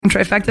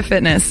Trifecta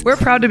Fitness. We're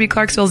proud to be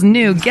Clarksville's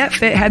new Get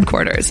Fit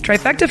headquarters.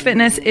 Trifecta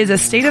Fitness is a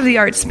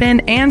state-of-the-art spin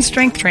and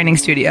strength training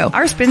studio.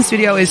 Our spin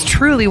studio is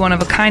truly one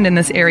of a kind in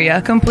this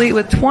area, complete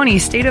with 20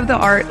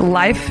 state-of-the-art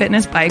live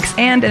fitness bikes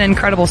and an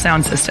incredible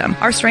sound system.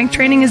 Our strength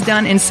training is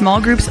done in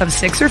small groups of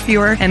 6 or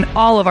fewer, and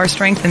all of our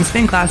strength and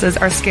spin classes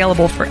are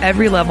scalable for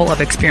every level of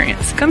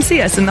experience. Come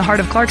see us in the heart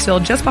of Clarksville,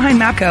 just behind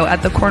MAPCO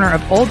at the corner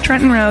of Old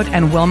Trenton Road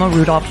and Wilma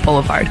Rudolph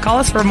Boulevard. Call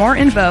us for more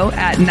info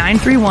at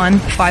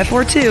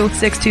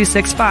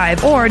 931-542-6265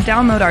 or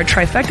download our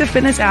Trifecta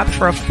Fitness app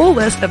for a full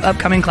list of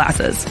upcoming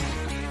classes.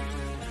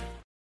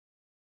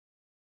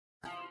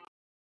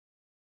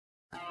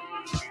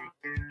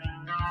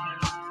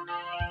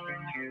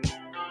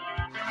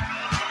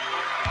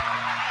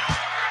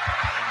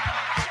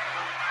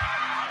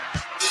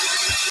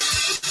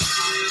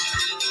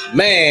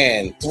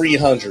 Man,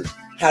 300.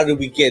 How did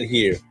we get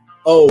here?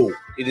 Oh,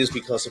 it is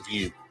because of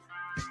you.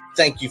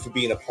 Thank you for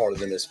being a part of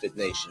the Misfit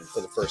Nation for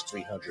the first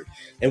 300.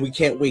 And we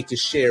can't wait to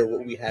share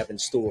what we have in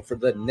store for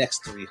the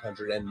next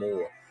 300 and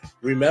more.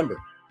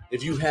 Remember,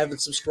 if you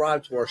haven't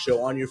subscribed to our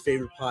show on your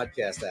favorite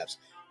podcast apps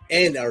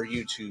and our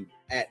YouTube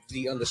at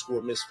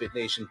 @the_Misfit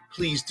Nation,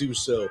 please do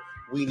so.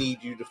 We need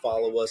you to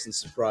follow us and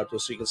subscribe to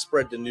us so you can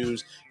spread the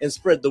news and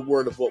spread the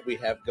word of what we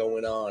have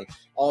going on.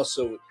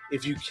 Also,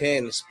 if you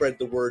can, spread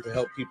the word to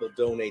help people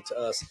donate to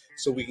us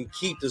so we can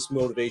keep this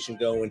motivation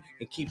going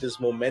and keep this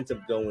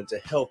momentum going to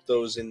help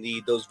those in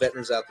need, those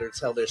veterans out there to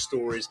tell their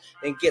stories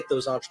and get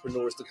those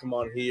entrepreneurs to come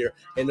on here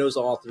and those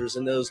authors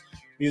and those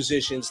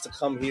musicians to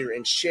come here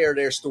and share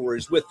their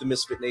stories with the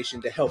Misfit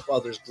Nation to help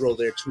others grow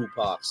their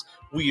toolbox.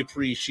 We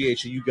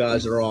appreciate you. You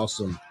guys are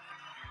awesome.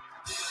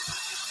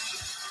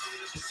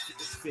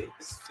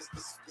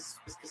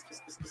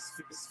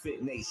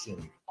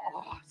 MisFitNation.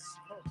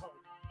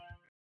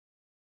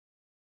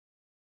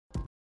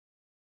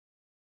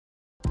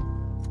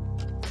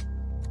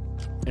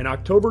 In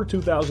October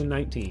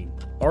 2019,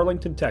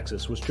 Arlington,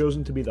 Texas was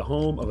chosen to be the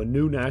home of a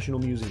new national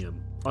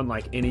museum,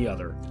 unlike any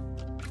other.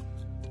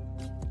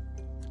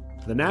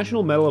 The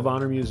National Medal of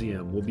Honor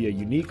Museum will be a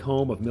unique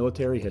home of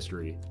military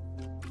history.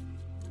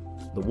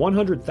 The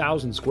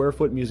 100,000 square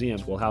foot museum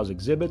will house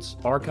exhibits,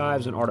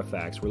 archives, and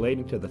artifacts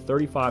relating to the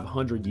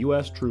 3,500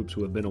 U.S. troops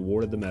who have been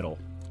awarded the medal,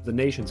 the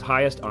nation's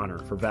highest honor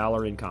for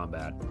valor in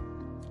combat.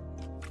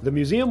 The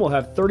museum will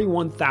have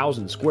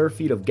 31,000 square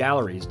feet of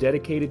galleries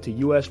dedicated to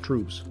U.S.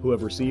 troops who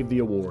have received the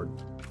award.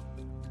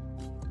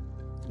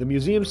 The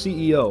museum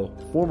CEO,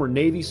 former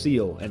Navy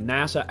SEAL and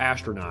NASA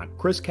astronaut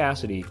Chris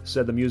Cassidy,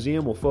 said the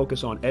museum will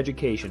focus on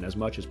education as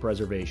much as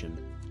preservation.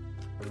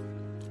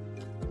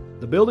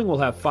 The building will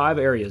have 5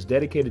 areas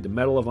dedicated to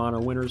Medal of Honor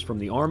winners from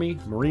the Army,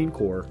 Marine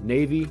Corps,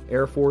 Navy,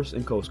 Air Force,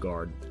 and Coast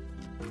Guard.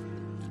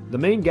 The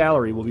main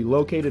gallery will be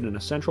located in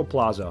a central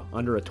plaza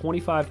under a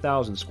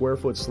 25,000 square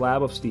foot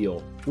slab of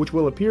steel, which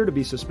will appear to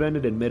be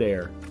suspended in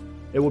midair.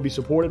 It will be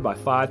supported by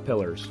 5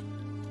 pillars.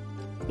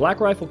 Black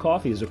Rifle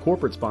Coffee is a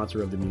corporate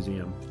sponsor of the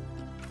museum,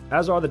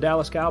 as are the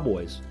Dallas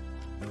Cowboys.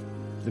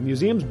 The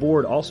museum's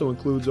board also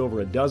includes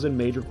over a dozen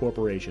major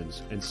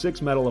corporations and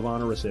 6 Medal of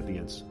Honor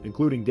recipients,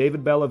 including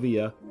David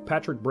Bellavia,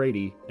 Patrick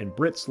Brady, and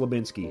Britt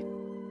Slabinski.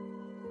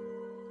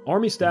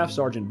 Army Staff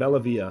Sergeant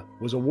Bellavia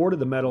was awarded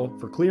the medal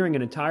for clearing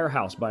an entire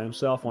house by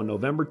himself on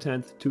November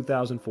 10,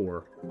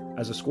 2004,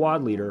 as a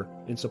squad leader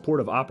in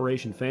support of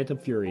Operation Phantom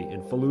Fury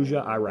in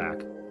Fallujah,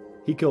 Iraq.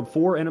 He killed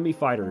 4 enemy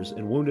fighters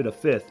and wounded a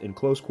 5th in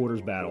close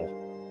quarters battle.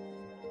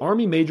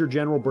 Army Major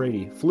General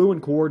Brady flew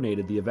and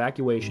coordinated the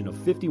evacuation of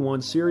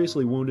 51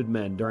 seriously wounded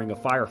men during a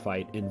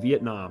firefight in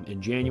Vietnam in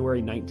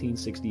January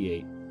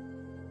 1968.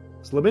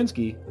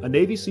 Slabinski, a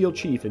Navy SEAL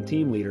chief and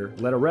team leader,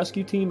 led a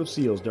rescue team of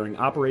SEALs during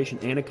Operation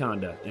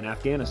Anaconda in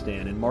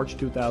Afghanistan in March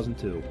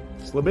 2002.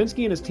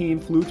 Slabinski and his team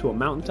flew to a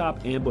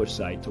mountaintop ambush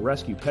site to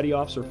rescue Petty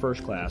Officer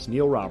First Class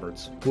Neil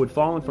Roberts, who had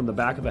fallen from the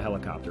back of a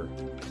helicopter.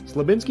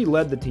 Slabinski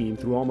led the team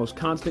through almost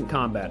constant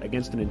combat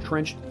against an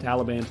entrenched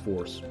Taliban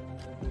force.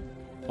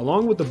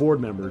 Along with the board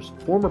members,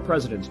 former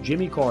presidents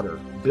Jimmy Carter,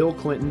 Bill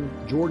Clinton,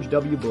 George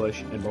W.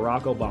 Bush, and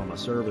Barack Obama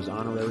serve as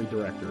honorary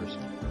directors.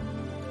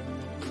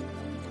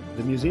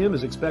 The museum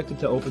is expected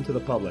to open to the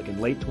public in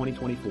late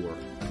 2024.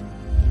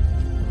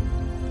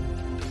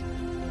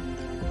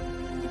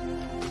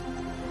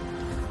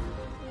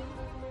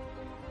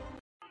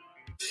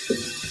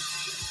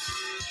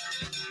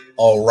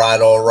 All right.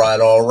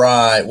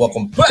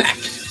 Welcome back.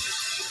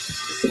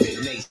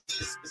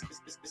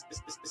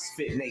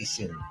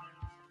 MisFitNation.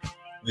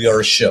 We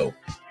are a show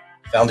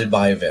founded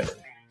by a veteran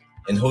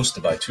and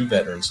hosted by 2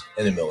 veterans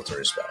and a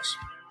military spouse.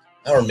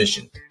 Our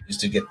mission is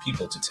to get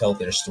people to tell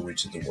their story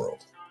to the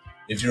world.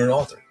 If you're an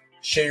author,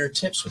 share your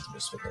tips with the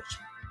Misfit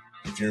Nation.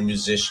 If you're a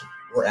musician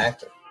or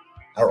actor,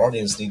 our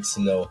audience needs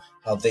to know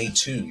how they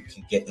too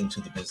can get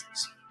into the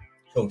business.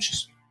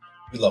 Coaches,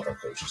 we love our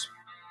coaches.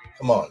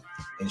 Come on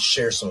and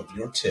share some of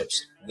your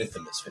tips with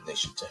the Misfit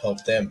Nation to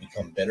help them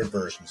become better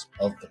versions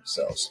of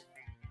themselves.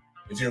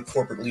 If you're a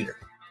corporate leader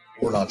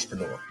or an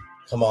entrepreneur,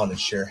 come on and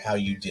share how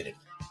you did it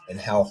and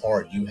how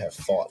hard you have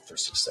fought for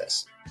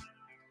success.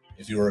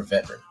 If you're a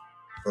veteran,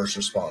 first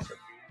responder,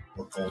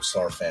 or Gold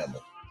Star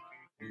family.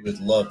 We would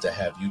love to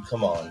have you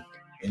come on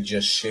and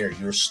just share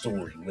your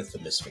story with the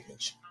Misfit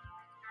Nation.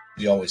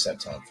 We always have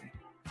time for you.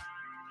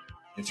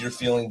 If you're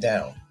feeling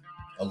down,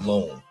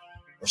 alone,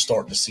 or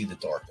starting to see the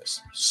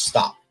darkness,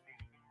 stop.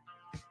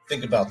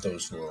 Think about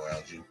those who are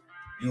around you.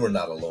 You are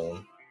not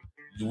alone.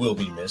 You will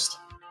be missed.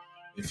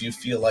 If you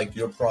feel like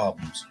your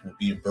problems will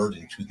be a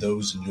burden to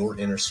those in your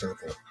inner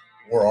circle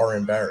or are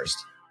embarrassed,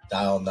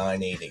 dial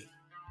 988.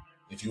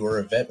 If you are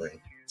a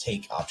veteran,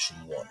 take option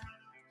 1.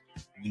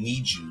 We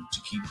need you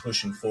to keep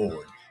pushing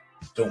forward.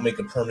 Don't make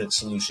a permanent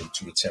solution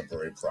to a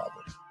temporary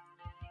problem.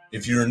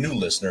 If you're a new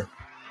listener,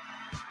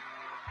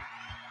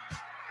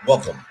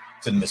 welcome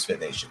to the Misfit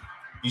Nation.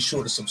 Be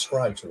sure to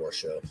subscribe to our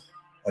show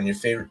on your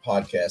favorite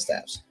podcast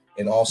apps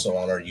and also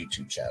on our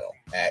YouTube channel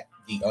at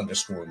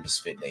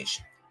 @_Misfit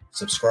Nation.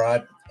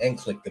 Subscribe and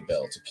click the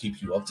bell to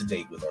keep you up to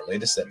date with our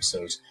latest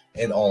episodes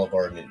and all of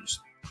our news.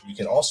 You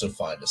can also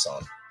find us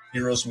on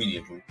Heroes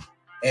Media Group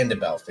and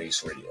About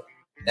Face Radio.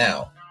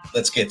 Now,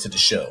 let's get to the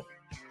show.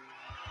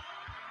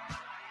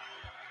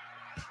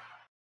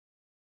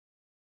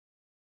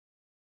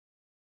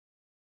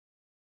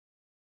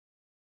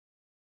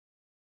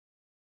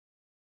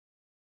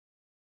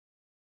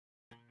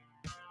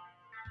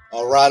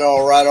 All right.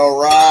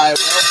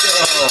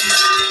 Welcome.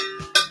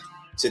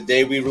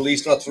 Today we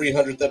released our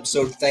 300th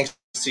episode. Thanks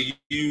to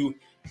you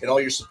and all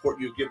your support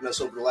you've given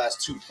us over the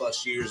last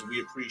 2+ years.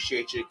 We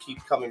appreciate you.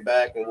 Keep coming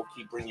back, and we'll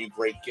keep bringing you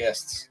great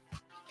guests.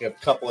 We have a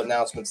couple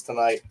announcements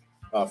tonight.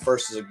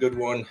 First is a good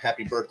one.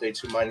 Happy birthday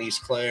to my niece,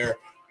 Claire.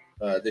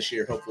 This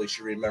year, hopefully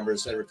she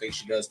remembers everything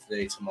she does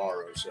today,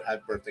 tomorrow. So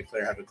happy birthday,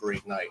 Claire. Have a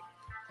great night.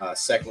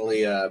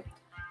 Secondly,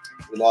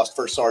 we lost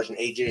First Sergeant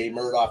A.J.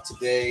 Murdoch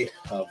today,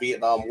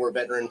 Vietnam War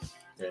veteran.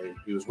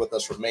 He was with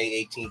us from May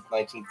 18th,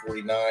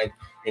 1949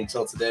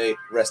 until today.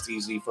 Rest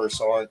easy, First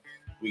Sergeant.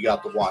 We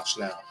got the watch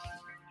now.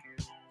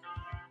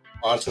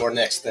 On to our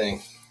next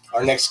thing.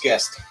 Our next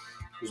guest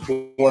was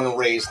born and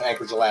raised in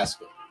Anchorage,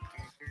 Alaska.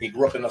 He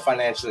grew up in the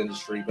financial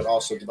industry, but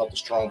also developed a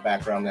strong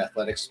background in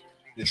athletics,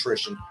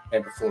 nutrition,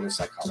 and performance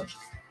psychology.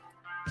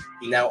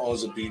 He now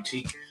owns a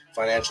boutique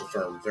financial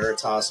firm,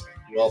 Veritas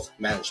Wealth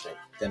Management,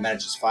 that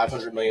manages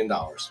 $500 million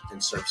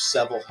and serves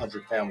several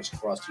hundred families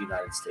across the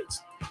United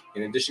States.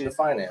 In addition to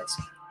finance,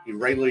 he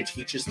regularly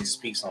teaches and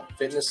speaks on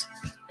fitness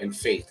and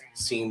faith,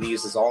 seeing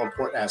these as all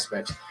important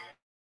aspects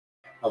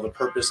of a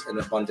purpose and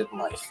abundant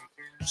life.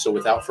 So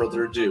without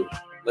further ado,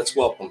 let's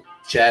welcome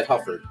Chad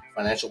Hufford,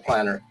 financial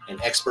planner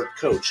and expert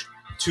coach,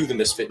 to the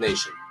Misfit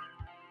Nation.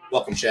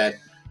 Welcome, Chad.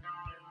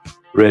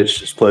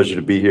 Rich, it's a pleasure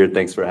to be here.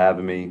 Thanks for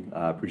having me.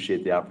 I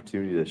appreciate the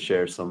opportunity to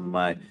share some of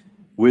my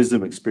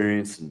wisdom,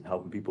 experience, and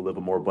helping people live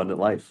a more abundant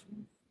life.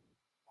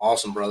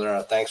 Awesome,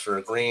 brother. Thanks for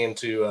agreeing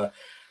to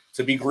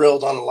be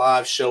grilled on a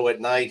live show at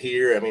night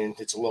here. I mean,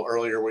 it's a little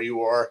earlier where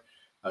you are.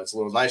 It's a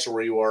little nicer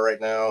where you are right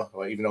now,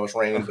 even though it's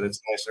raining, but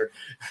it's nicer.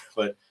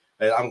 But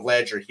I'm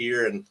glad you're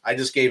here. And I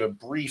just gave a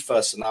brief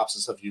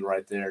synopsis of you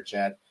right there,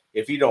 Chad.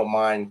 If you don't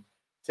mind,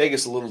 take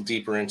us a little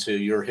deeper into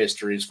your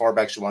history, as far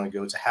back as you want to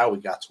go, to how we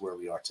got to where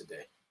we are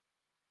today.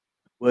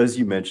 Well, as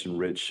you mentioned,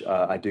 Rich,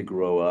 I did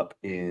grow up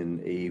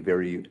in a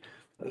very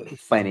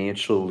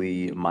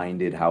financially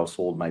minded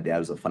household. My dad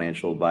was a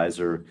financial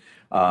advisor,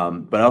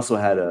 but I also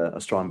had a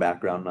strong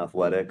background in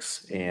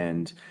athletics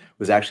and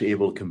was actually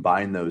able to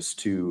combine those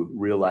two,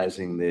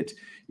 realizing that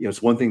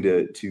it's one thing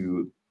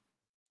to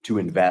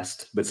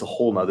invest, but it's a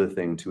whole nother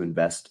thing to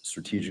invest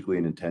strategically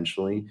and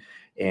intentionally.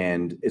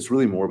 And it's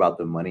really more about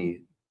the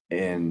money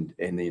and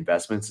the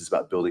investments. It's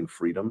about building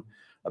freedom,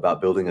 about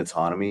building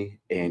autonomy,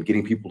 and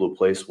getting people to a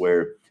place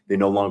where they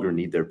no longer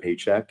need their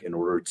paycheck in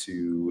order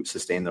to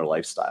sustain their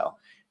lifestyle,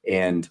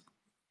 and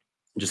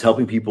just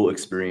helping people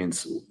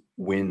experience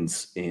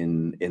wins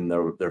in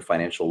their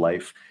financial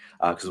life.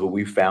 Because what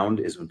we found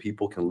is when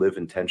people can live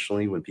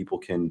intentionally, when people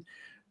can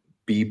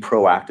be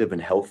proactive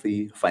and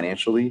healthy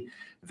financially,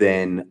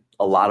 then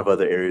a lot of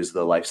other areas of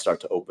their life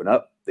start to open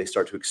up. They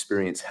start to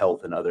experience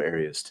health in other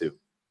areas too.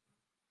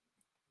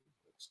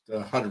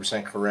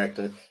 100% correct.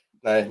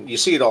 You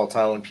see it all the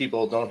time when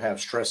people don't have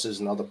stresses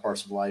in other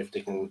parts of life.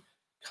 They can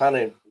kind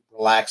of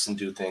relax and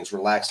do things,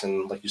 relax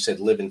and, like you said,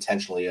 live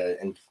intentionally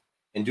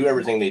and do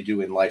everything they do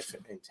in life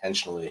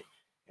intentionally.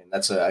 And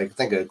that's, I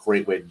think, a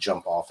great way to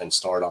jump off and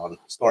start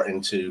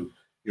into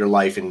your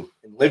life and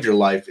live your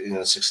life in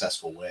a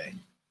successful way.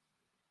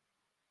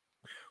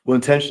 Well,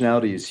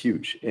 intentionality is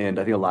huge. And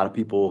I think a lot of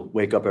people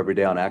wake up every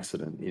day on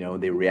accident.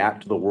 They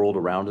react to the world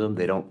around them.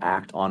 They don't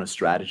act on a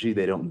strategy.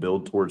 They don't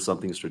build towards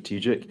something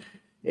strategic.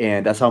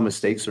 And that's how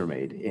mistakes are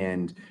made.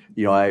 And,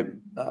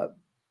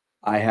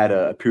 I had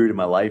a period in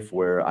my life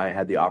where I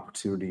had the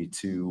opportunity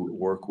to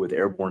work with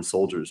airborne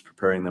soldiers,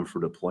 preparing them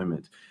for deployment.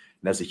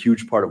 And that's a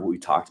huge part of what we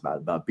talked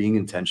about being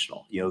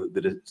intentional.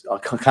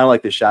 Kind of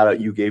like the shout out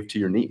you gave to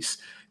your niece.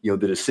 The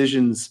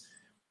decisions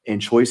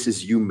and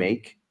choices you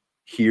make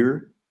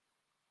here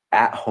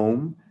at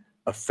home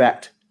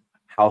affect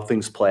how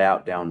things play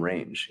out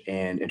downrange,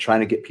 and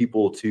trying to get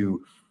people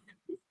to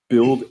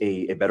build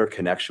a better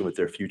connection with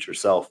their future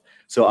self.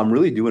 So I'm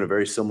really doing a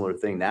very similar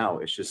thing now.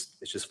 It's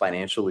just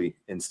financially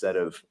instead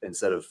of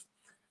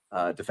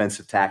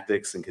defensive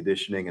tactics and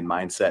conditioning and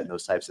mindset and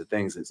those types of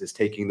things. It's just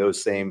taking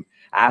those same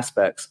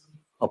aspects,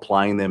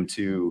 applying them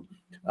to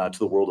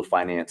the world of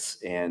finance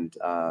and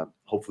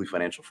hopefully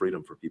financial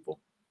freedom for people.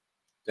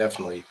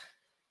 Definitely.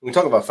 When we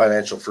talk about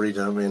financial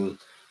freedom, and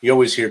you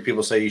always hear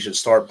people say you should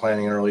start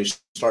planning early,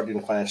 start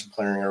doing financial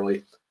planning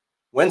early.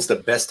 When's the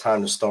best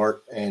time to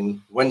start,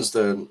 and when's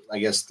the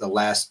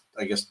last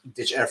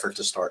ditch effort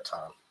to start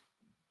time?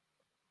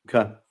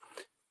 Okay.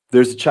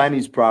 There's a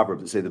Chinese proverb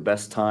that say the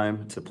best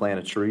time to plant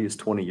a tree is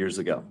 20 years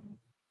ago.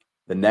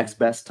 The next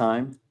best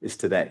time is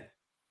today.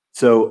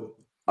 So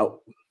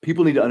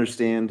people need to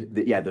understand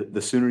that, yeah,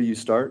 the sooner you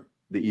start,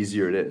 the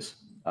easier it is.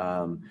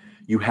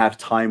 You have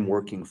time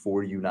working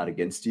for you, not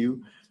against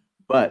you.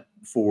 But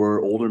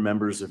for older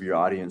members of your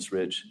audience,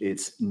 Rich,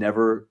 it's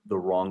never the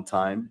wrong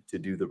time to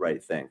do the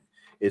right thing.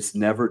 It's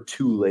never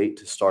too late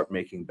to start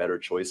making better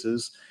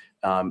choices.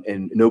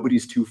 And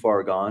nobody's too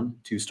far gone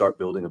to start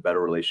building a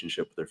better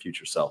relationship with their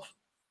future self.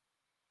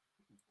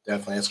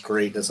 Definitely. That's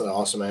great. That's an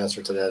awesome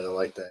answer to that. I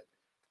like that.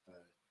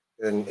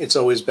 And it's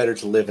always better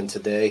to live in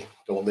today.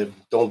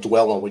 Don't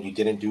dwell on what you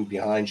didn't do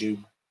behind you,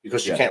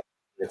 because you can't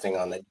do anything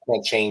on that. You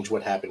can't change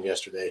what happened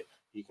yesterday.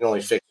 You can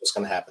only fix what's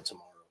going to happen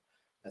tomorrow.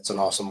 That's an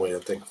awesome way to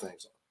think of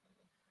things.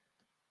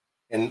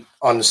 And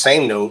on the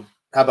same note,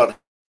 how about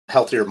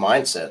healthier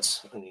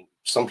mindsets? I mean,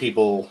 some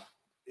people,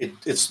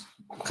 it's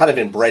kind of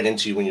inbred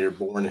into you when you're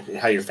born,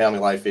 how your family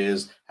life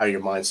is, how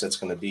your mindset's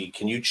going to be.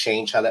 Can you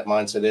change how that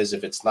mindset is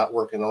if it's not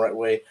working the right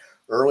way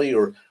early,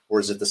 or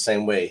is it the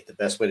same way? The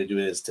best way to do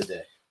it is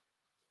today.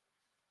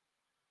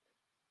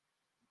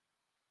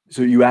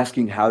 So you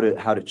asking how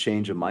to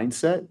change a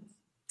mindset?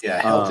 Yeah,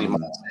 healthy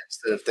mindset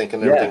instead of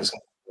thinking everything's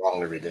going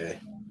wrong every day.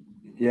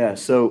 Yeah,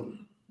 so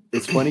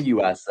it's funny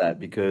you asked that,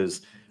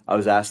 because I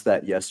was asked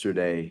that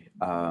yesterday,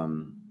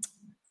 and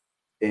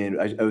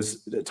I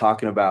was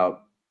talking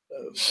about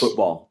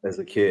football as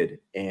a kid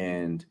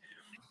and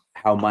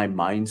how my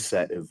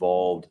mindset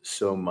evolved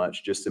so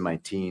much just in my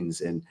teens.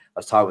 And I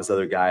was talking with this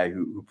other guy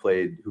who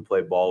played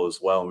ball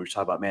as well, and we were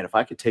talking about, man, if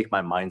I could take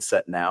my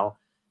mindset now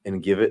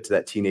and give it to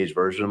that teenage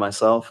version of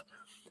myself.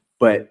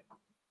 But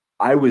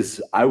I was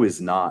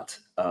not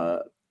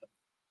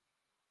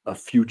a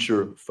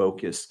future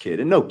focused kid,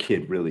 and no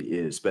kid really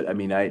is. But I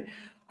mean,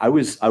 I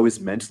was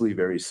mentally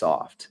very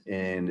soft,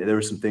 and there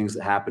were some things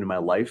that happened in my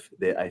life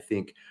that I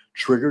think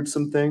triggered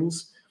some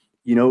things.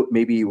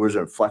 Maybe it was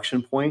an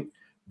inflection point,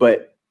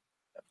 but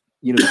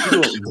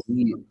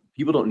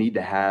people don't need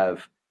to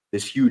have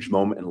this huge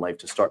moment in life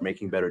to start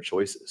making better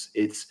choices.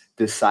 It's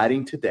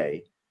deciding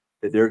today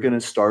that they're going to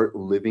start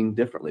living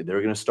differently.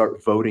 They're going to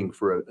start voting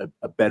for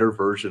a better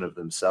version of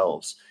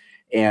themselves,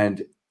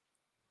 and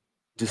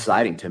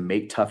deciding to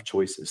make tough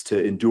choices,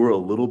 to endure a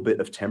little bit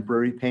of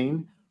temporary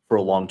pain for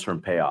a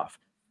long-term payoff.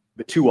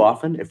 But too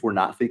often, if we're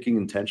not thinking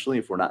intentionally,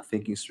 if we're not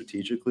thinking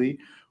strategically,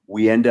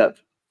 we end up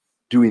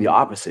doing the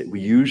opposite.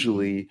 We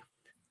usually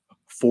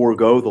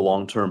forego the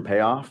long-term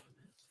payoff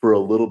for a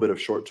little bit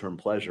of short-term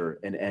pleasure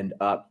and end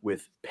up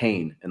with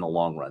pain in the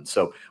long run.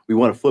 So we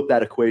want to flip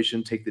that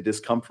equation, take the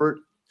discomfort,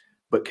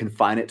 but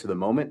confine it to the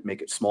moment,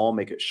 make it small,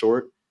 make it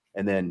short,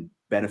 and then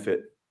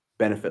benefit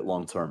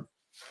long-term.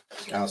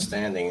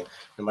 Outstanding.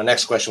 And my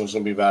next question was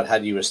going to be about how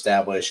do you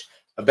establish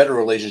a better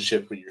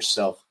relationship with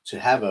yourself to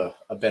have a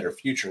better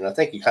future? And I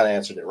think you kind of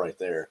answered it right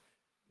there.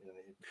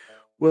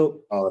 Well,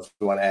 I don't know if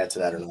you want to add to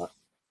that or not.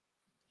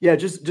 Yeah,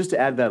 just to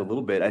add that a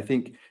little bit, I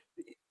think,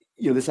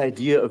 this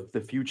idea of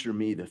the future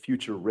me, the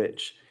future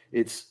Rich,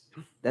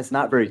 that's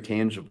not very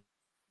tangible.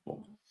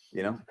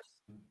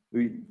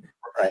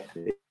 Right.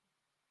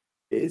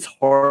 It's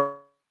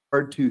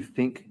hard to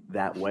think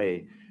that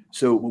way.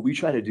 So what we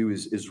try to do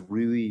is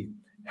really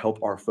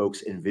help our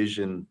folks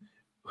envision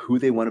who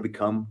they want to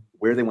become,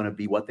 where they want to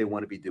be, what they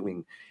want to be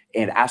doing,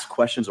 and ask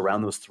questions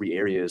around those three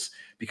areas.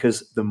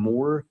 Because the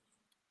more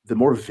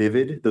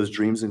vivid those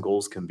dreams and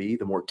goals can be,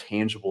 the more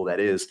tangible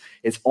that is.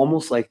 It's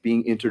almost like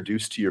being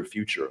introduced to your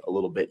future a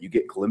little bit. You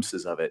get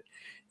glimpses of it.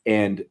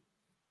 And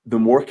the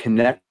more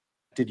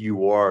connected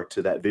you are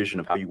to that vision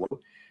of how you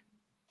want,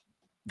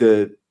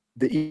 the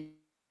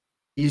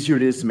easier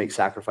it is to make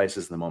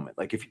sacrifices in the moment.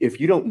 Like if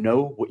you don't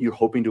know what you're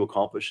hoping to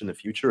accomplish in the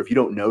future, if you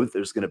don't know that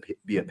there's going to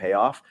be a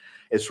payoff,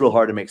 it's real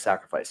hard to make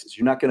sacrifices.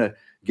 You're not going to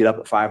get up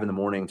at 5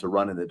 a.m. to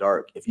run in the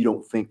dark if you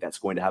don't think that's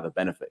going to have a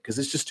benefit, because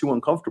it's just too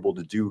uncomfortable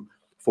to do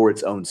for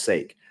its own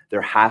sake.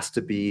 There has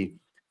to be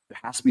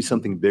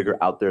something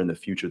bigger out there in the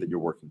future that you're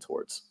working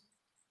towards.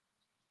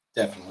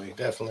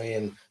 Definitely.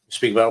 And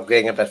speak about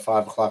getting up at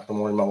 5 o'clock in the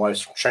morning. My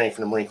wife's training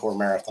for the Marine Corps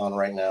marathon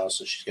right now,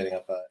 so she's getting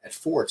up at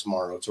 4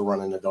 tomorrow to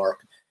run in the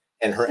dark.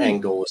 And her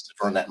end goal is to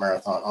run that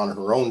marathon on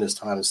her own this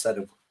time instead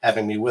of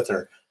having me with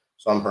her.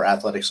 So I'm her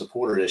athletic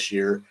supporter this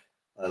year,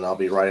 and I'll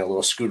be riding a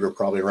little scooter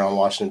probably around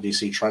Washington,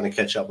 D.C., trying to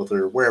catch up with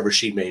her wherever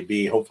she may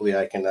be. Hopefully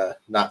I can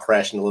not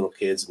crash into little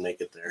kids and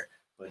make it there.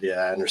 But yeah,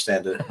 I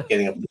understand the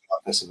getting up in the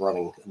darkness and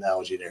running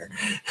analogy there.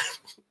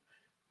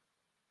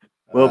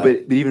 Well,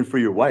 but even for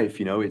your wife,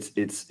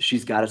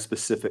 she's got a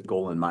specific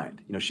goal in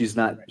mind. She's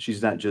not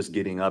just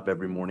getting up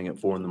every morning at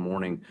 4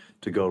 a.m.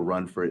 to go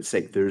run for its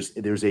sake.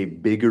 There's a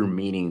bigger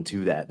meaning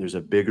to that. There's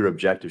a bigger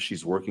objective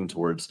she's working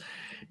towards,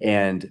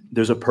 and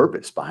there's a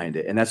purpose behind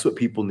it. And that's what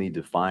people need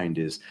to find,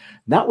 is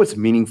not what's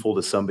meaningful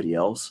to somebody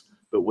else,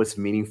 but what's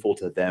meaningful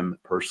to them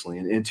personally.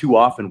 And too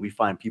often we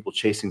find people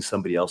chasing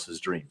somebody else's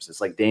dreams.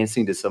 It's like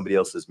dancing to somebody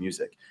else's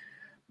music.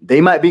 They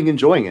might be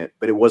enjoying it,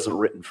 but it wasn't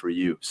written for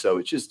you. So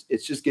it's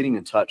just getting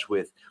in touch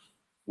with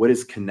what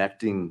is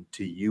connecting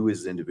to you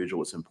as an individual,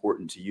 what's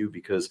important to you.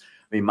 Because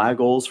my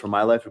goals for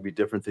my life would be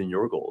different than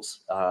your goals.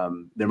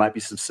 There might be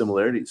some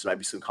similarities, there might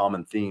be some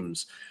common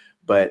themes,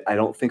 but I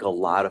don't think a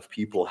lot of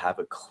people have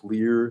a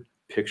clear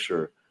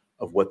picture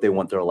of what they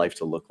want their life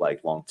to look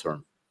like long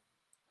term.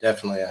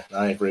 Definitely.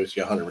 I agree with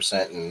you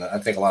 100%. And I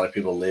think a lot of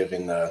people live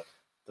in the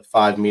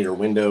 5 meter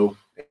window.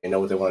 They know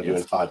what they want to do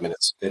in 5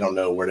 minutes. They don't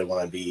know where they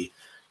want to be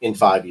in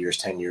 5 years,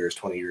 10 years,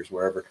 20 years,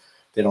 wherever.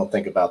 They don't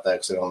think about that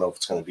because they don't know if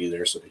it's going to be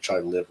there. So they try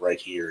to live right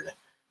here.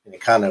 And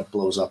it kind of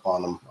blows up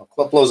on them.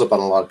 It blows up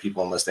on a lot of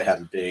people unless they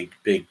have a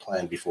big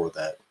plan before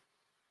that.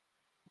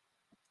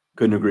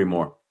 Couldn't agree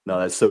more. No,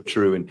 that's so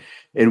true.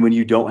 And when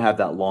you don't have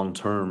that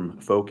long-term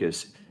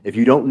focus, if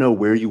you don't know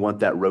where you want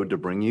that road to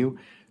bring you,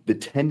 the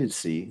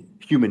tendency,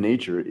 human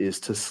nature, is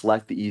to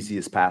select the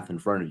easiest path in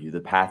front of you, the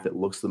path that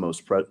looks the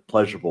most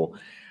pleasurable,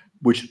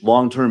 which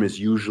long-term is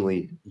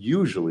usually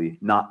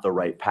not the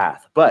right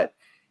path. But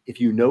if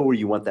you know where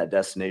you want that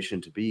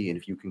destination to be, and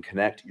if you can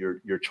connect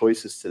your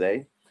choices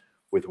today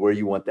with where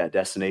you want that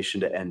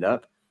destination to end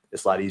up,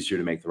 it's a lot easier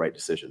to make the right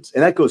decisions.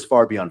 And that goes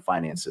far beyond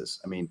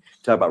finances.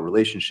 Talk about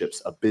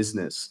relationships, a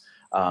business,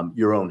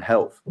 your own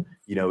health.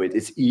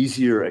 It's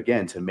easier,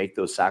 again, to make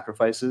those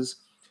sacrifices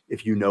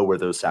if you know where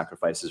those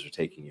sacrifices are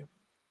taking you.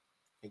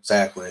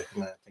 Exactly.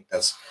 And I think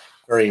that's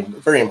very,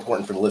 very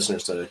important for the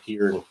listeners to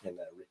hear and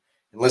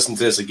listen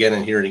to this again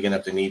and hear it again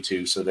if they need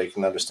to, so they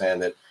can understand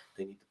that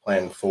they need to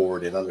plan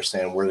forward and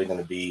understand where they're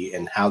going to be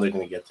and how they're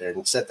going to get there,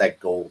 and set that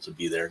goal to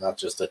be there, not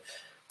just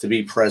to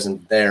be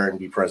present there and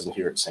be present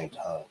here at the same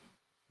time.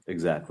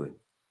 Exactly.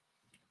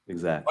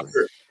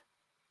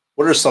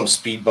 What are some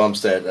speed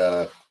bumps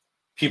that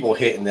people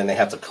hit and then they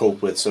have to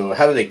cope with? So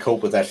how do they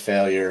cope with that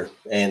failure,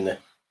 and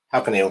how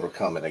can they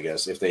overcome it, I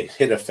guess, if they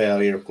hit a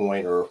failure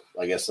point, or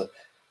I guess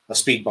a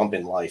speed bump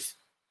in life?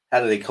 How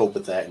do they cope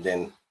with that and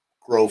then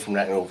grow from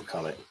that and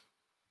overcome it?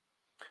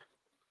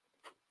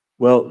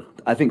 Well,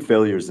 I think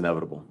failure is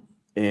inevitable.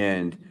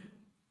 And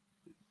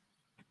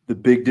the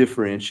big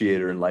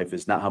differentiator in life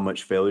is not how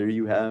much failure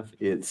you have.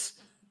 It's,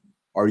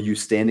 are you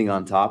standing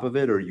on top of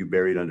it, or are you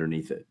buried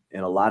underneath it?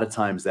 And a lot of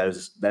times that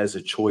is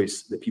a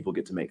choice that people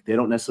get to make. They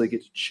don't necessarily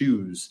get to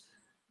choose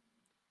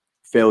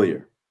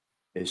failure.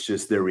 It's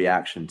just their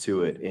reaction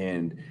to it.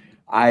 And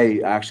I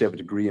actually have a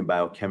degree in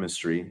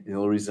biochemistry. And the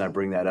only reason I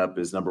bring that up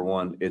is, number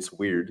one, it's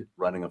weird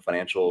running a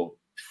financial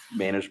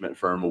management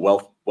firm, a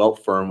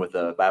wealth firm with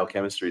a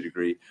biochemistry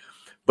degree.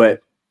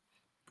 But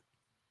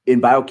in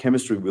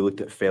biochemistry, we looked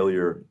at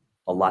failure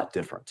a lot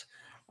different.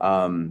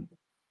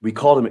 We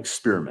called them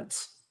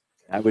experiments.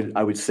 I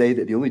would say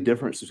that the only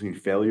difference between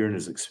failure and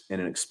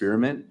an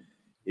experiment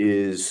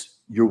is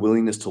your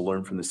willingness to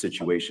learn from the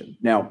situation.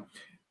 Now,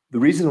 the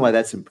reason why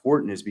that's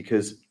important is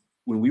because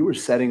when we were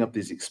setting up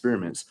these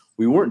experiments,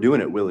 we weren't doing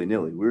it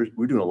willy-nilly. We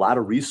were doing a lot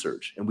of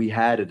research, and we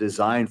had a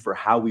design for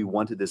how we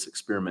wanted this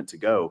experiment to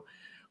go.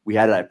 We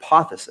had a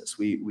hypothesis.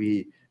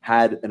 We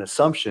had an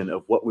assumption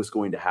of what was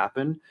going to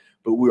happen,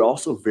 but we're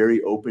also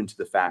very open to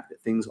the fact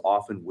that things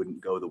often wouldn't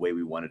go the way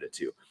we wanted it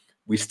to.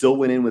 We still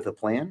went in with a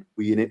plan.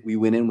 We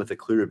went in with a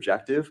clear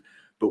objective,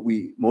 but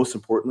most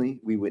importantly,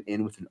 we went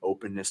in with an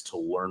openness to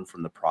learn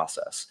from the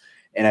process.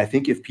 And I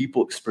think if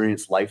people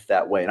experience life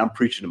that way, and I'm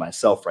preaching to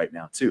myself right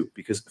now too,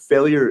 because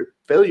failure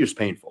is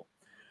painful,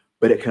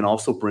 but it can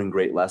also bring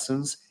great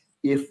lessons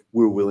if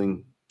we're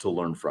willing to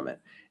learn from it.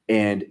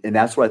 And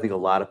that's what I think a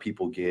lot of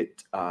people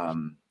get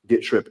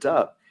tripped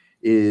up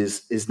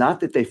is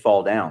not that they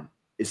fall down,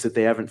 it's that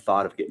they haven't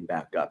thought of getting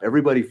back up.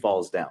 Everybody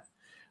falls down.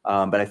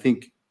 But I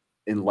think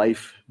in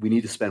life, we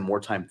need to spend more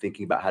time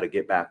thinking about how to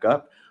get back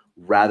up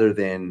rather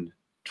than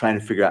trying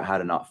to figure out how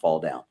to not fall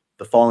down.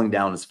 The falling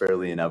down is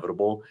fairly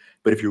inevitable,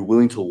 but if you're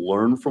willing to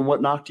learn from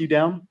what knocked you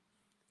down,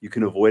 you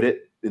can avoid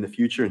it in the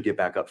future and get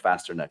back up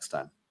faster next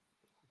time.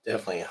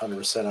 Definitely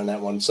 100% on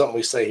that one. Something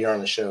we say here on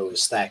the show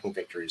is stacking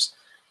victories.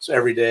 So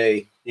every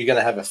day you're going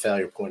to have a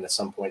failure point at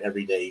some point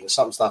every day.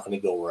 Something's not going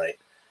to go right,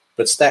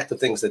 but stack the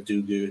things that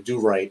do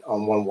right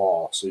on one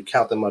wall. So you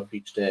count them up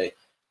each day.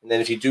 And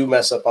then if you do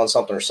mess up on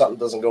something or something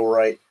doesn't go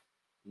right,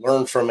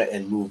 learn from it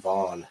and move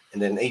on.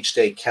 And then each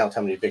day count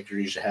how many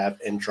victories you have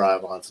and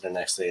drive on to the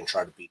next day and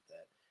try to beat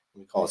that.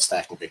 We call it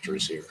stacking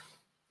victories here.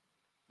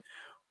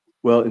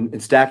 Well,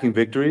 and stacking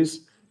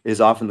victories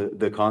is often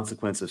the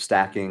consequence of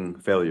stacking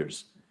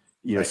failures.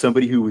 Right.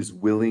 Somebody who is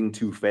willing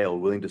to fail,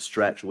 willing to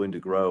stretch, willing to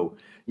grow.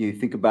 You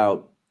think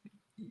about,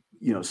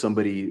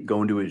 somebody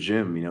going to a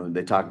gym,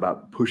 they talk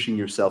about pushing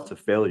yourself to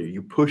failure.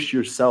 You push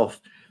yourself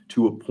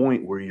to a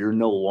point where you're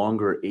no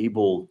longer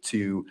able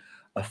to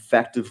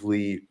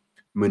effectively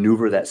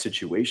maneuver that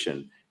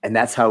situation. And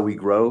that's how we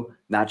grow,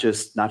 not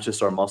just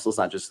our muscles,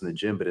 not just in the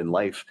gym, but in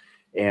life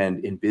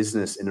and in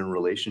business and in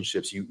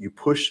relationships. You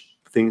push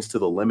things to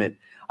the limit.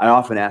 I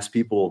often ask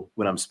people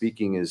when I'm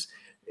speaking is,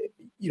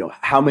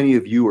 how many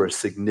of you are a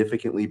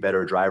significantly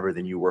better driver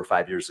than you were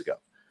 5 years ago?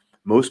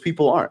 Most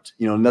people aren't,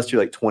 unless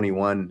you're like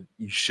 21,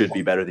 you should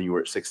be better than you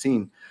were at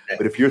 16.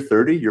 But if you're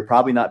 30, you're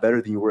probably not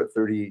better than you were at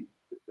 30.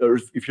 Or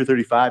if you're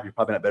 35, you're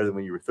probably not better than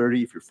when you were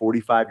 30. If you're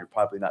 45, you're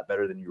probably not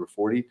better than you were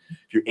 40.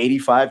 If you're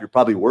 85, you're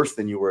probably worse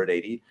than you were at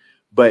 80.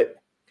 But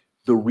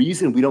the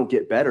reason we don't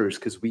get better is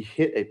because we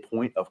hit a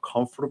point of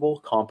comfortable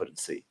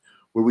competency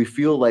where we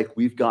feel like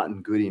we've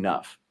gotten good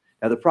enough.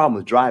 Now, the problem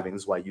with driving,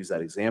 this is why I use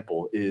that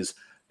example, is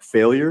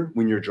failure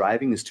when you're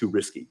driving is too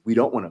risky. We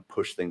don't want to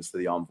push things to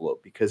the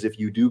envelope because if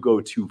you do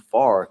go too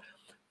far,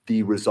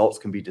 the results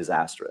can be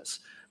disastrous.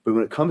 But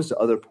when it comes to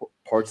other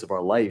parts of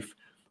our life,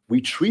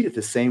 we treat it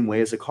the same way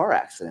as a car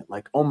accident.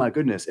 Like, oh my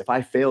goodness, if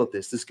I fail at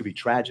this could be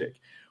tragic.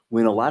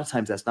 When a lot of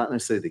times that's not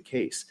necessarily the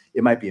case.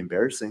 It might be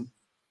embarrassing.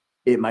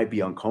 It might be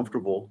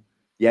uncomfortable.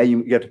 Yeah,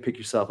 you have to pick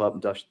yourself up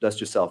and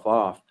dust yourself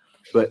off.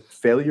 But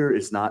failure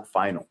is not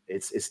final.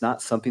 It's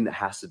not something that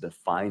has to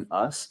define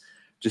us.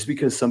 Just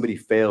because somebody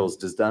fails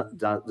does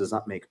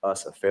not make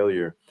us a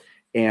failure.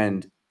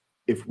 And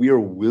if we are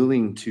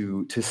willing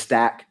to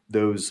stack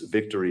those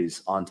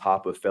victories on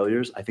top of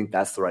failures, I think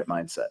that's the right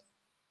mindset.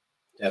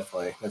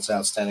 Definitely. That's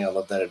outstanding. I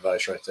love that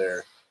advice right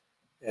there.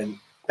 And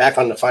back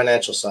on the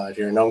financial side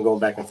here, I know I'm going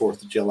back and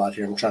forth with you a lot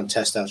here. I'm trying to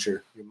test out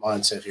your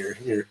mindset here,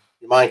 your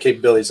mind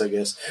capabilities, I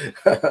guess.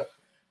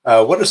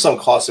 What are some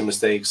costly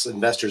mistakes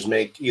investors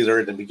make either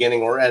at the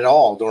beginning or at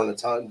all during the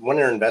time when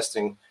they're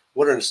investing?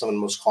 What are some of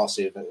the most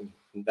costly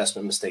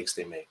investment mistakes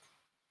they make?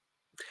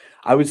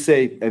 I would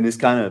say, and this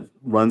kind of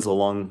runs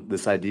along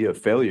this idea of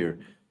failure,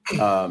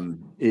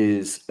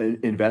 is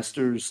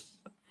investors,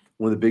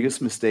 one of the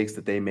biggest mistakes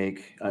that they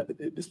make,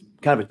 is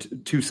kind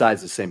of two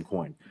sides of the same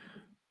coin.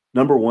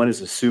 Number one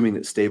is assuming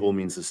that stable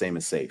means the same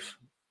as safe.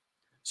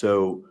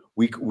 So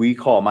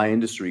my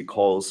industry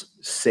calls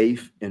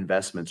safe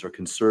investments or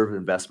conservative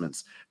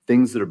investments,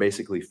 things that are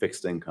basically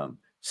fixed income,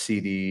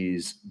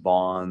 CDs,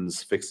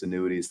 bonds, fixed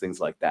annuities, things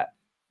like that.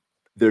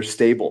 They're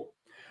stable,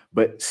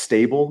 but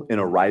stable in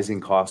a rising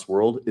cost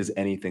world is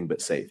anything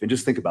but safe. And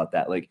just think about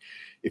that. Like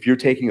if you're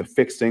taking a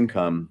fixed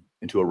income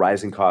into a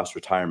rising cost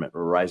retirement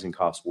or a rising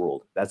cost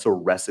world, that's a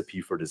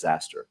recipe for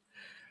disaster.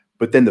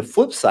 But then the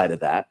flip side of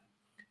that,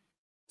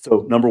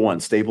 so number one,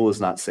 stable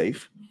is not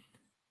safe.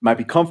 Might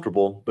be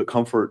comfortable, but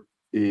comfort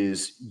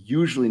is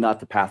usually not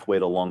the pathway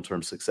to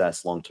long-term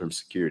success, long-term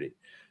security.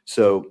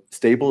 So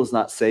stable is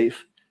not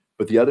safe,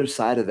 but the other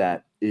side of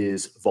that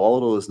is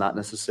volatile is not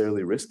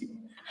necessarily risky.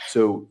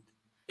 So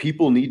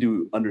people need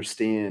to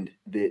understand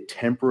that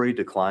temporary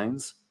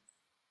declines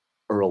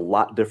are a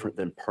lot different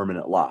than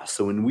permanent loss.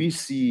 So when we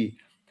see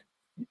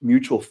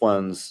mutual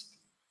funds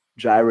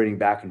gyrating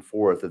back and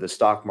forth at the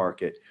stock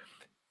market,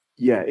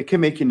 yeah, it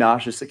can make you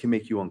nauseous. It can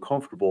make you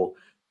uncomfortable.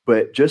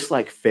 But just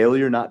like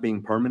failure not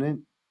being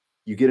permanent,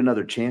 you get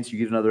another chance, you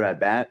get another at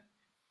bat.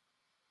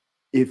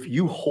 If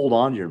you hold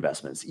on to your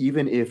investments,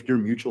 even if your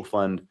mutual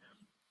fund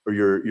or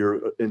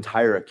your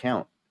entire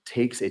account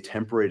takes a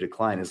temporary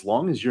decline, as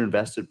long as you're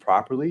invested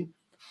properly,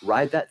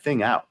 ride that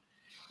thing out.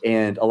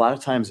 And a lot of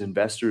times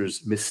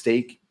investors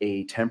mistake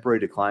a temporary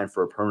decline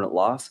for a permanent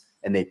loss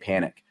and they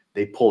panic.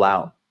 They pull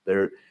out.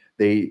 It'd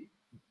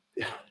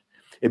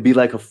be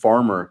like a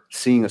farmer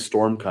seeing a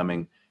storm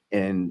coming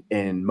and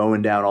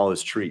mowing down all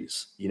his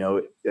trees. You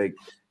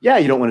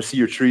don't want to see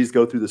your trees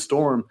go through the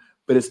storm,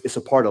 but it's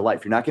a part of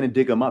life. You're not going to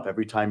dig them up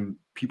every time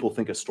people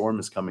think a storm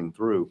is coming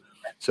through.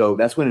 So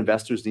that's when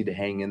investors need to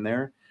hang in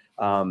there.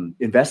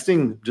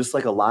 Investing, just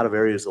like a lot of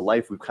areas of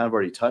life, we've kind of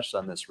already touched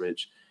on this,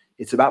 Rich.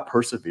 It's about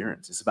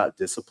perseverance. It's about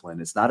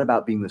discipline. It's not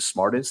about being the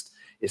smartest.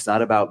 It's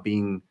not about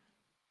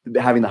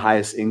having the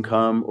highest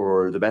income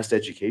or the best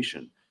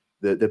education.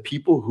 The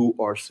people who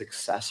are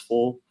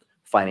successful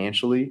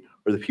financially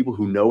are the people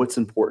who know it's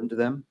important to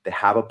them. They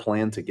have a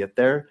plan to get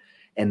there,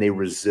 and they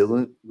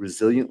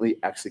resiliently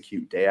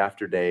execute day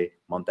after day,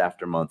 month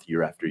after month,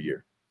 year after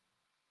year.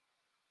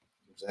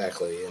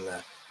 Exactly. And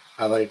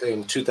I like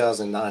in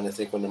 2009, I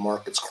think when the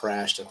markets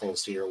crashed, I think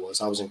the year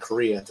was, I was in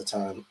Korea at the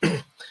time.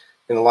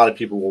 And a lot of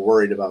people were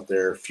worried about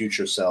their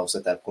future selves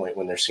at that point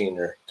when they're seeing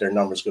their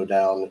numbers go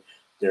down,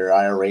 their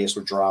IRAs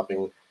were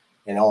dropping,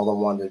 and all of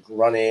them wanted to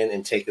run in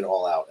and take it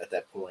all out at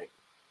that point.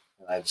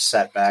 And I just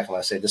sat back and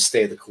I said, just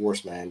stay the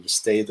course, man. Just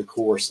stay the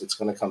course. It's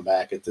going to come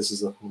back. If this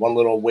is one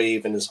little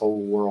wave in this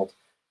whole world,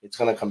 it's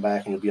going to come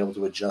back and you'll be able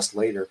to adjust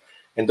later.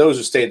 And those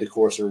who stayed the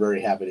course are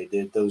very happy they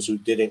did. Those who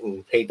didn't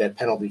and paid that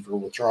penalty for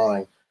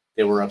withdrawing,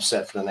 they were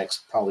upset for the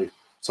next probably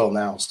till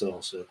now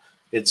still. So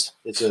it's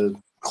a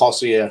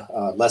costly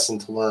lesson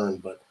to learn,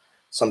 but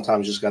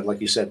sometimes you just got,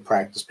 like you said,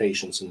 practice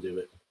patience and do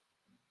it.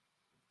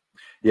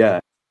 Yeah.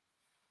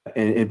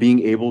 And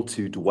being able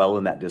to dwell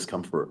in that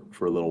discomfort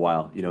for a little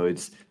while,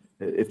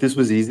 If this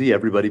was easy,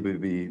 everybody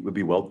would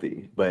be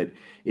wealthy, but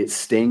it's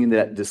staying in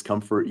that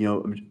discomfort.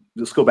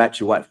 Let's go back to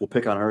your wife. We'll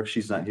pick on her.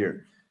 She's not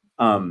here.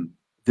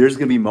 There's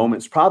going to be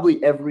moments,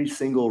 probably every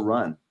single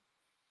run,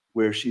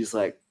 where she's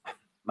like,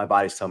 my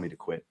body's telling me to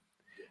quit.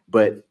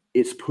 But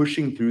it's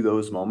pushing through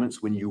those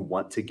moments when you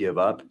want to give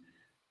up.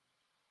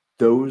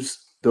 Those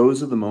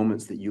are the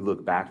moments that you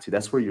look back to.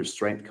 That's where your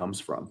strength comes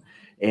from.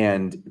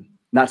 And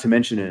not to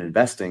mention in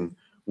investing,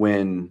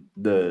 when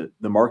the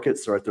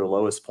markets are at their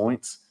lowest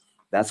points,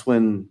 that's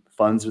when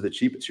funds are the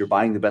cheapest. You're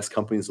buying the best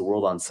companies in the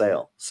world on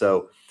sale.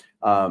 So,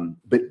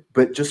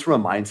 but just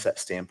from a mindset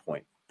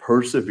standpoint,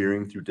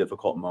 persevering through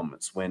difficult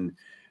moments when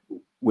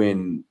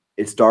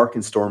it's dark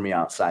and stormy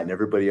outside and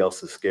everybody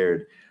else is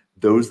scared,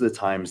 those are the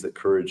times that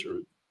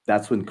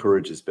that's when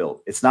courage is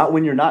built. It's not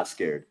when you're not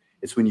scared.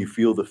 It's when you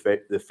feel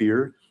the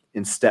fear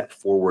and step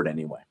forward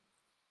anyway.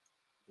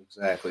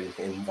 Exactly.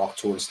 And walk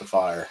towards the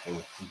fire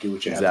and do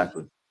what you have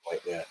to do.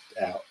 Like that.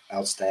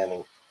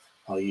 Outstanding.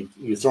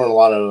 You're throwing a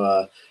lot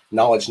of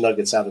knowledge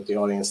nuggets out at the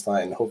audience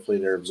tonight, and hopefully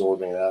they're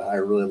absorbing it. I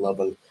really love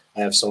when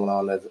I have someone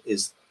on that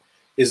is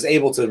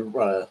able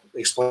to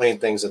explain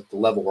things at the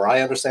level where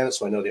I understand it,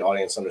 so I know the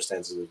audience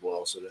understands it as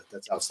well. So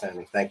that's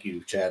outstanding. Thank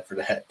you, Chad, for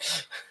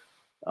that.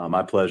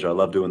 My pleasure. I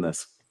love doing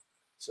this.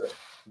 So,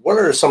 what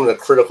are some of the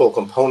critical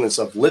components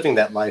of living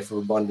that life of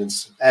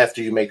abundance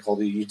after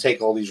you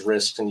take all these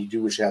risks and you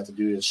do what you have to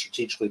do to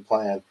strategically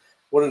plan?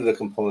 What are the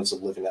components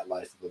of living that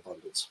life of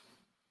abundance?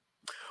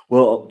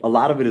 Well, a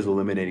lot of it is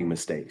eliminating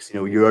mistakes.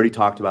 You already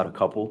talked about a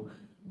couple,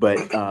 but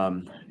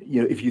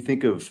if you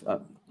think of, I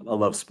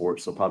love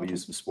sports, so I'll probably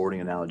use some sporting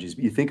analogies.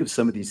 But you think of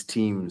some of these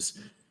teams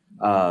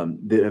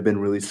that have been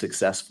really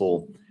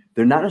successful.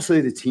 They're not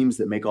necessarily the teams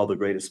that make all the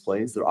greatest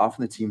plays. They're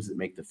often the teams that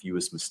make the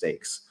fewest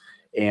mistakes,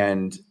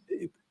 and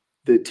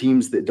the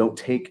teams that don't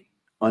take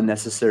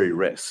unnecessary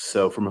risks.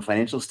 So, from a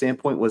financial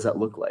standpoint, what does that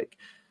look like?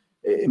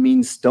 It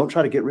means don't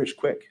try to get rich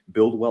quick.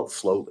 Build wealth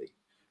slowly.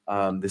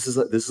 This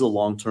is a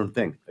long-term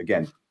thing.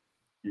 Again,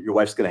 your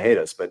wife's going to hate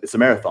us, but it's a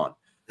marathon.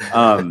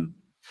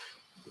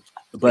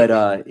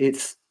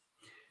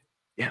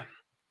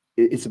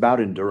 It's about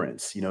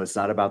endurance. It's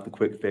not about the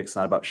quick fix,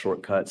 not about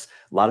shortcuts.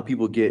 A lot of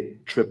people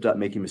get tripped up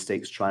making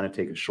mistakes trying to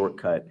take a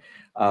shortcut,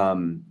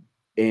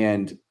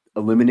 and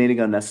eliminating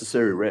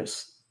unnecessary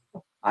risks.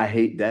 I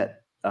hate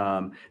debt,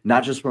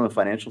 not just from a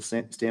financial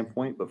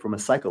standpoint, but from a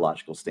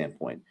psychological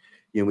standpoint.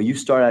 When you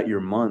start out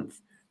your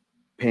month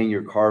paying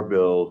your car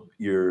bill,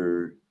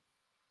 your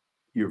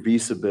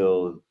visa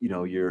bill,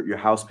 your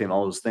house payment,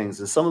 all those things,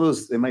 and some of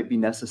those, they might be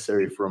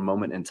necessary for a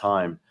moment in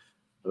time,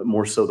 but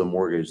more so the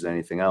mortgage than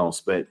anything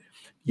else. But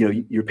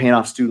you're paying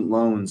off student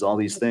loans, all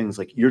these things,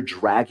 like you're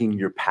dragging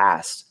your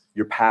past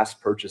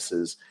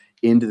purchases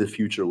into the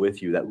future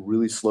with you. That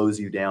really slows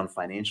you down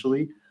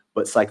financially,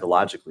 but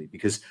psychologically,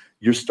 because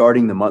you're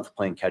starting the month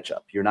playing catch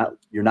up. You're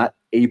not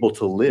able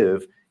to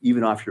live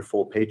even off your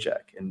full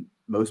paycheck. And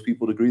most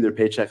people would agree their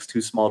paycheck's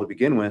too small to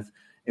begin with,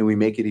 and we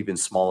make it even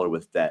smaller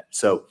with debt.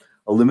 So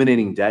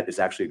eliminating debt is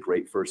actually a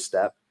great first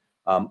step,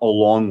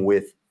 along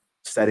with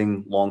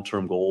setting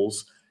long-term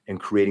goals and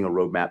creating a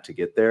roadmap to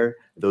get there.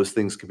 Those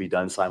things can be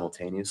done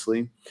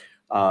simultaneously.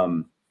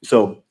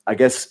 So I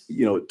guess,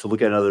 to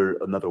look at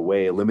another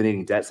way,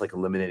 eliminating debt is like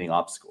eliminating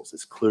obstacles.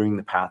 It's clearing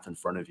the path in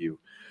front of you.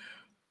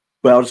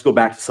 But I'll just go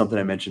back to something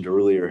I mentioned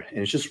earlier, and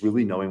it's just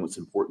really knowing what's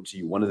important to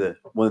you. One of the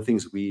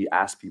things we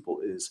ask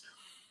people is,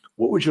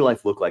 what would your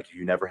life look like if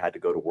you never had to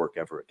go to work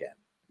ever again?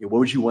 What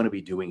would you want to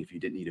be doing if you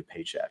didn't need a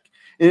paycheck?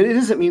 And it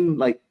doesn't mean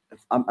like,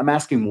 I'm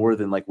asking more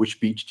than like, which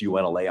beach do you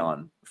want to lay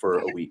on for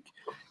a week?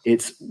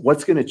 It's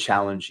what's going to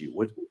challenge you.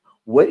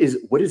 What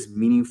does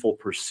meaningful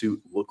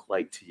pursuit look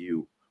like to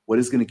you? What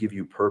is going to give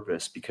you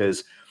purpose?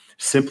 Because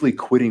simply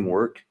quitting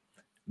work,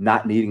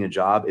 not needing a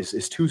job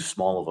is too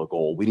small of a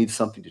goal. We need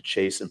something to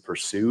chase and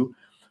pursue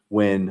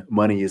when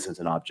money isn't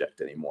an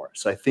object anymore.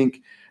 So I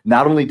think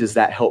not only does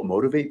that help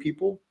motivate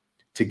people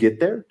to get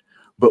there,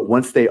 but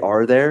once they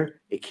are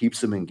there, it keeps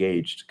them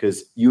engaged.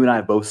 Because you and I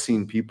have both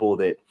seen people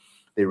that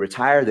they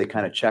retire, they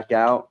kind of check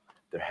out,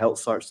 their health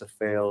starts to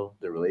fail,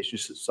 their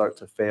relationships start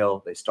to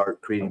fail, they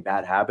start creating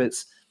bad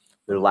habits,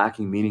 they're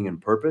lacking meaning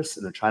and purpose,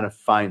 and they're trying to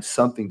find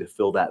something to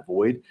fill that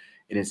void.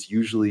 And it's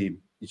usually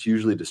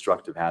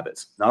destructive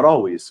habits. Not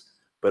always,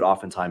 but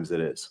oftentimes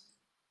it is.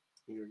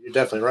 You're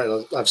definitely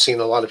right. I've seen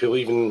a lot of people,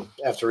 even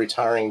after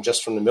retiring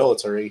just from the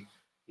military,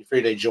 you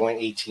figure they join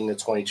 18 to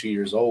 22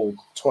 years old.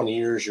 20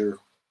 years, you're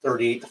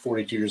 38 to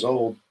 42 years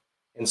old.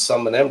 And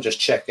some of them just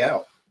check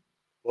out.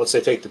 Once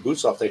they take the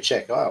boots off, they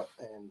check out.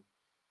 And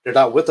they're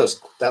not with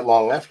us that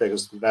long after,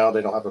 because now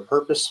they don't have a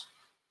purpose.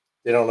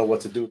 They don't know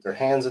what to do with their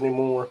hands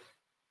anymore.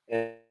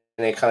 And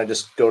they kind of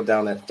just go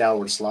down that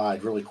downward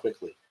slide really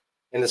quickly.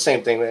 And the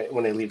same thing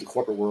when they leave the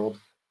corporate world,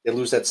 they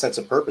lose that sense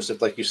of purpose.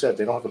 If, like you said,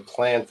 they don't have a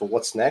plan for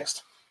what's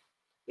next,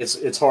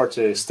 it's hard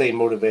to stay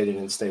motivated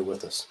and stay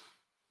with us.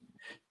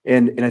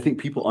 And I think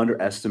people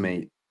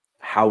underestimate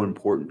how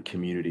important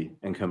community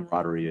and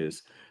camaraderie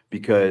is,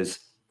 because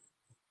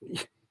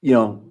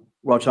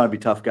we're all trying to be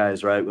tough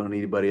guys, right? We don't need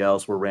anybody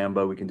else. We're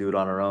Rambo. We can do it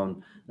on our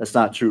own. That's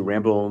not true.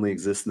 Rambo only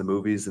exists in the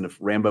movies. And if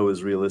Rambo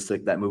is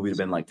realistic, that movie would have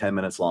been like 10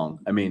 minutes long.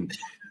 I mean,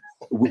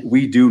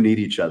 we do need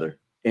each other,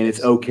 and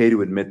it's okay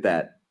to admit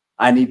that.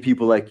 I need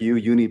people like you.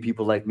 You need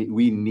people like me.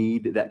 We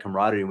need that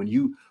camaraderie. When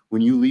you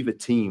leave a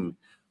team,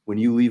 when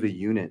you leave a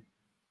unit,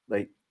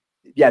 like,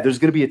 yeah, there's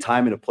going to be a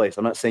time and a place.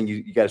 I'm not saying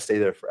you got to stay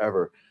there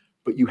forever,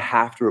 but you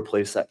have to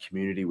replace that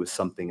community with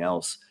something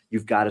else.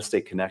 You've got to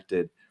stay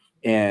connected.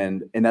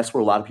 And that's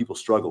where a lot of people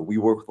struggle. We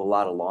work with a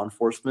lot of law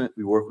enforcement.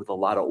 We work with a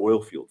lot of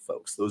oil field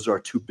folks. Those are our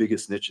two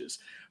biggest niches.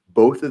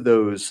 Both of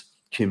those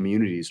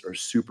communities are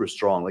super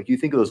strong. Like, you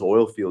think of those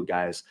oil field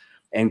guys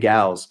and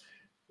gals,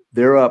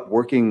 they're up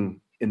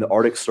working in the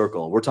Arctic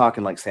Circle. We're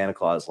talking like Santa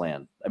Claus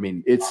land. I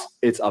mean,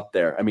 it's up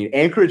there. I mean,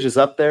 Anchorage is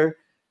up there,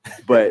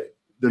 but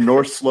the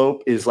North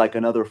Slope is like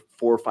another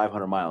 400 or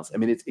 500 miles. I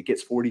mean, it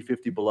gets 40,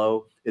 50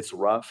 below. It's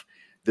rough.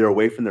 They're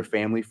away from their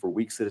family for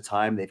weeks at a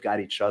time. They've got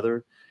each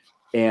other.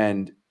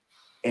 And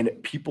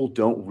people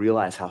don't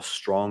realize how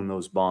strong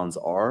those bonds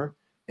are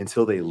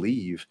until they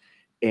leave.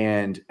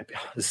 And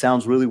it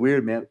sounds really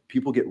weird, man.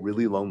 People get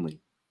really lonely.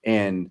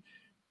 And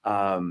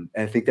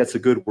I think that's a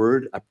good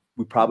word.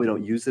 We probably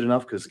don't use it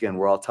enough because, again,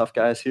 we're all tough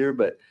guys here.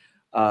 But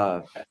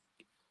and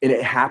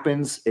it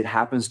happens to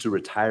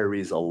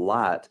retirees a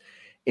lot.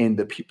 And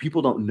the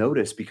people don't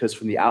notice because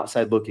from the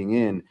outside looking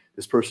in,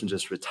 this person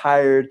just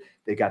retired.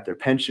 They got their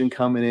pension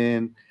coming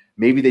in.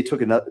 Maybe they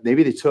took,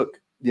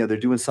 they're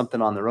doing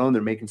something on their own.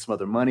 They're making some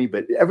other money,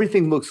 but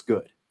everything looks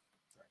good.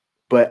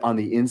 But on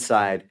the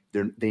inside,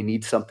 they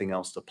need something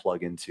else to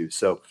plug into.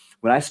 So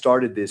when I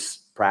started this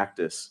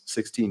practice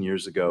 16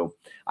 years ago,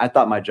 I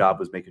thought my job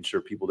was making sure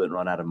people didn't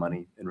run out of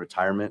money in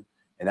retirement.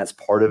 And that's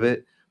part of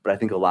it. But I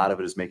think a lot of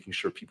it is making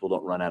sure people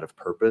don't run out of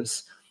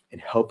purpose, and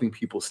helping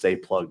people stay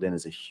plugged in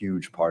is a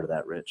huge part of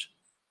that, Rich.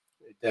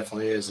 It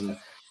definitely is. And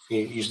you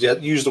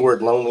use the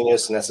word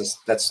loneliness, and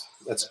that's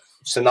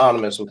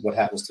synonymous with what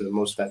happens to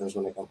most veterans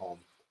when they come home.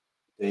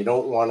 They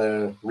don't want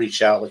to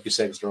reach out, like you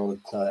said, because they're all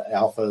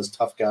alphas,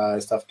 tough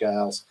guys, tough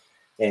gals,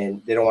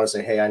 and they don't want to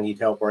say, "Hey, I need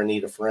help," or "I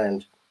need a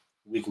friend."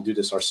 We can do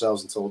this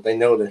ourselves until they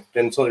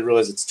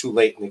realize it's too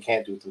late and they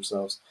can't do it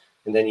themselves.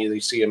 And then you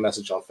see a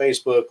message on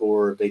Facebook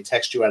or they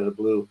text you out of the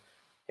blue,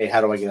 "Hey,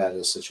 how do I get out of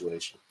this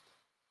situation?"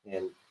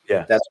 And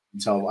Yeah, that's what you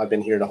tell them. I've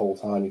been here the whole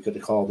time. You could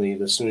have called me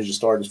as soon as you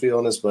started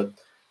feeling this, but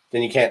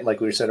then you can't,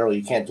 like we said earlier,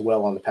 you can't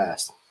dwell on the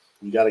past.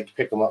 You got to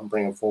pick them up and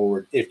bring them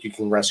forward if you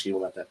can rescue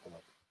them at that point.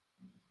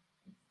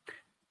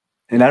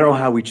 and I don't know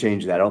how we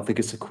change that. I don't think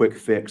it's a quick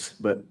fix,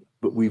 but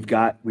we've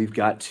got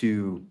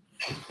to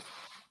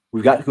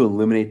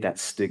eliminate that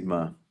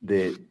stigma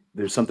that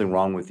there's something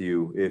wrong with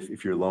you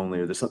if you're lonely,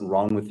 or there's something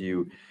wrong with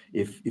you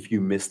if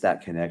you miss that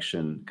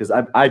connection. Because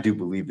I do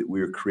believe that we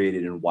were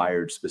created and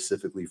wired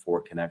specifically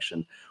for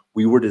connection.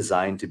 We were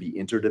designed to be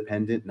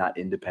interdependent, not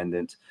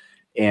independent.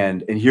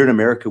 And here in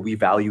America, we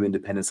value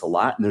independence a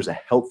lot. And there's a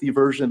healthy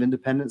version of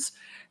independence,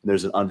 and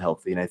there's an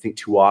unhealthy. And I think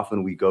too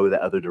often we go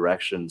the other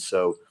direction.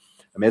 So,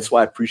 I mean, that's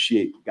why I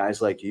appreciate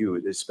guys like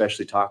you,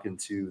 especially talking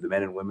to the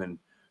men and women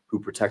who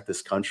protect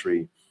this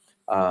country,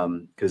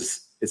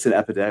 because it's an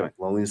epidemic.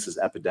 Loneliness is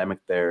epidemic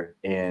there,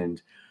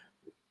 and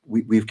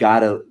we've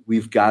got to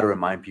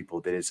remind people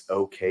that it's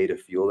okay to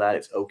feel that.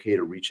 It's okay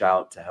to reach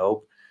out to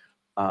help,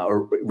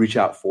 or reach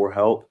out for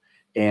help,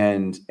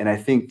 and I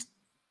think,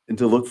 and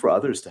to look for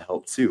others to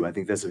help too. I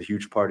think that's a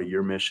huge part of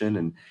your mission,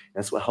 and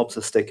that's what helps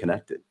us stay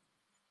connected.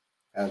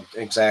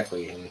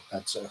 Exactly, and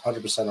that's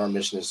 100% our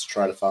mission, is to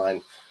try to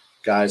find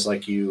guys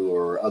like you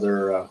or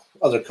other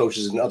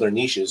coaches in other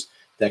niches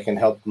that can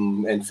help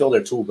them and fill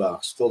their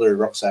toolbox, fill their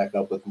rucksack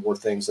up with more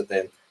things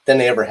than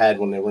they ever had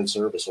when they were in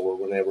service or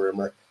when they were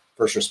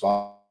first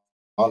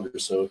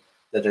responders, so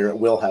that they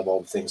will have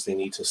all the things they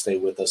need to stay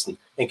with us and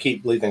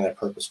keep living that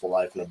purposeful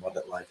life and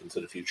abundant life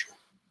into the future.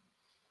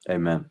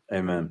 Amen.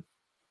 Amen.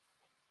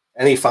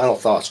 Any final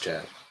thoughts,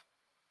 Chad?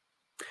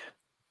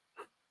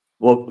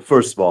 Well,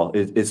 first of all,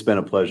 it's been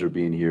a pleasure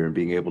being here and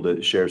being able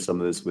to share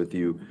some of this with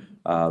you.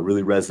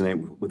 Really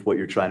resonate with what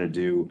you're trying to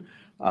do,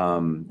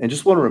 and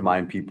just want to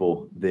remind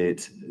people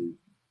that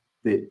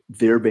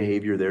their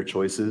behavior, their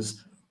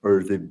choices,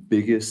 are the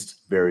biggest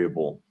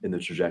variable in the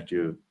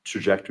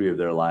trajectory of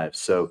their lives.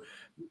 So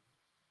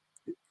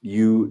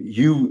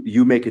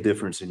you make a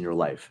difference in your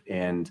life,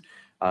 and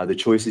the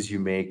choices you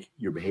make,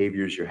 your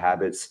behaviors, your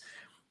habits.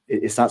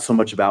 It's not so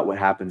much about what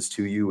happens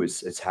to you;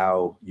 it's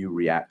how you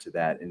react to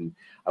that. And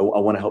I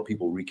want to help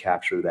people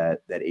recapture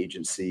that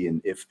agency.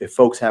 And if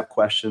folks have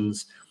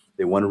questions,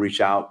 they want to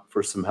reach out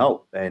for some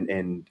help.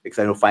 And because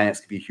I know finance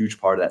can be a huge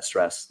part of that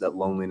stress, that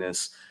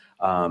loneliness,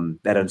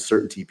 that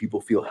uncertainty. People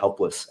feel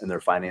helpless in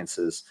their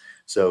finances.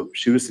 So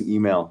shoot us an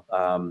email.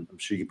 I'm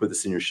sure you can put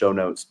this in your show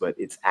notes, but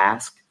it's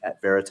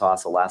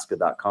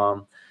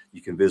ask@veritasalaska.com.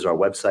 You can visit our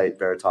website,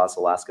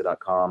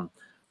 veritasalaska.com.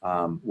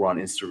 We're on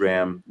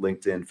Instagram,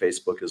 LinkedIn,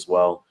 Facebook as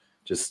well.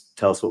 Just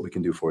tell us what we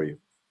can do for you.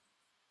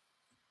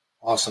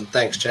 Awesome.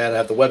 Thanks, Chad. I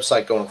have the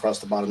website going across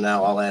the bottom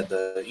now. I'll add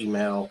the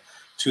email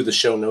to the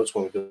show notes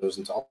when it goes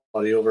into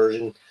audio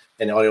version.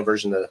 And the audio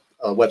version, the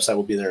website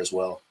will be there as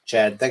well.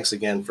 Chad, thanks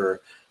again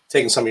for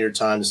taking some of your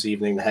time this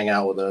evening to hang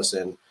out with us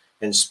and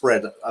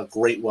spread a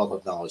great wealth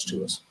of knowledge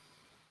to us.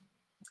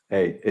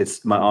 Hey,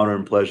 it's my honor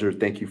and pleasure.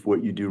 Thank you for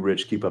what you do,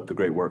 Rich. Keep up the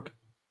great work.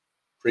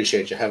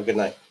 Appreciate you. Have a good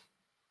night.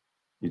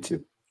 You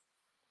too.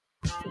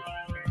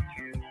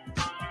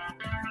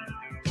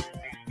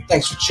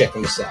 Thanks for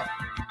checking us out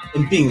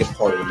and being a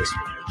part of the Misfit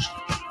Nation.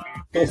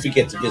 Don't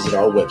forget to visit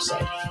our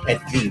website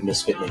at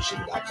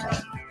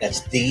themisfitnation.com.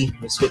 That's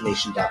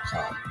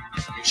themisfitnation.com.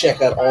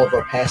 Check out all of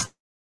our past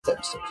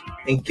episodes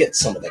and get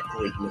some of that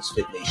great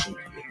Misfit Nation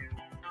gear.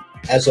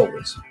 As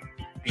always,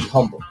 be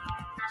humble,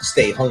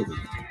 stay hungry,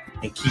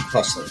 and keep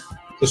hustling,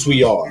 because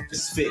we are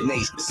Misfit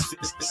Nation.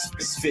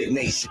 Misfit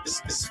Nation.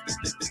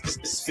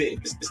 Misfit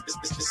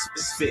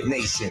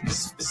Nation.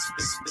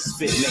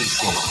 Misfit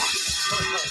Nation.